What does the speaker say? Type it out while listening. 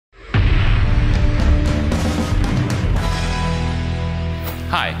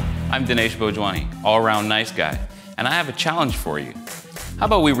I'm Dinesh Bhojwani, all-around nice guy, and I have a challenge for you. How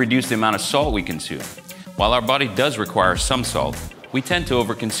about we reduce the amount of salt we consume? While our body does require some salt, we tend to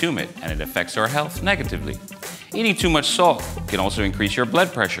overconsume it, and it affects our health negatively. Eating too much salt can also increase your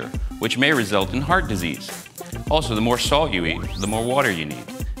blood pressure, which may result in heart disease. Also, the more salt you eat, the more water you need,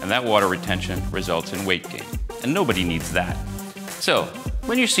 and that water retention results in weight gain, and nobody needs that. So,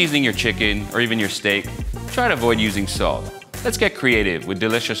 when you're seasoning your chicken or even your steak, try to avoid using salt. Let's get creative with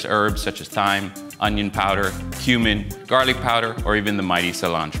delicious herbs such as thyme, onion powder, cumin, garlic powder, or even the mighty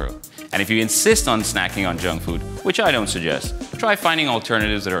cilantro. And if you insist on snacking on junk food, which I don't suggest, try finding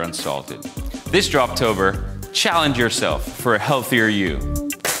alternatives that are unsalted. This Droptober, challenge yourself for a healthier you.